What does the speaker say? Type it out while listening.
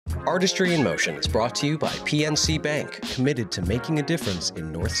Artistry in Motion is brought to you by PNC Bank, committed to making a difference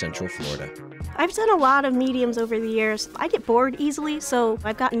in North Central Florida. I've done a lot of mediums over the years. I get bored easily, so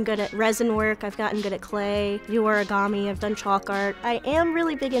I've gotten good at resin work, I've gotten good at clay, do origami, I've done chalk art. I am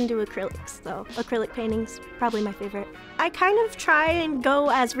really big into acrylics, though. Acrylic paintings, probably my favorite. I kind of try and go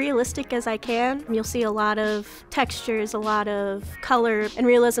as realistic as I can. You'll see a lot of textures, a lot of color, and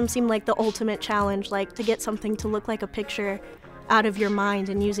realism seemed like the ultimate challenge, like to get something to look like a picture out of your mind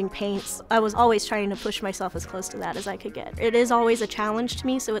and using paints. I was always trying to push myself as close to that as I could get. It is always a challenge to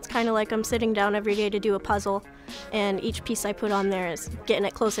me, so it's kind of like I'm sitting down every day to do a puzzle, and each piece I put on there is getting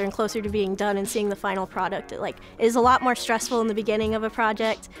it closer and closer to being done and seeing the final product. It is a lot more stressful in the beginning of a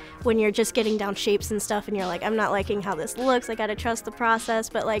project when you're just getting down shapes and stuff and you're like, I'm not liking how this looks, I gotta trust the process,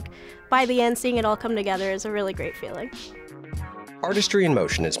 but by the end, seeing it all come together is a really great feeling. Artistry in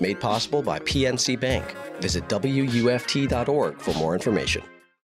Motion is made possible by PNC Bank. Visit WUFT.org for more information.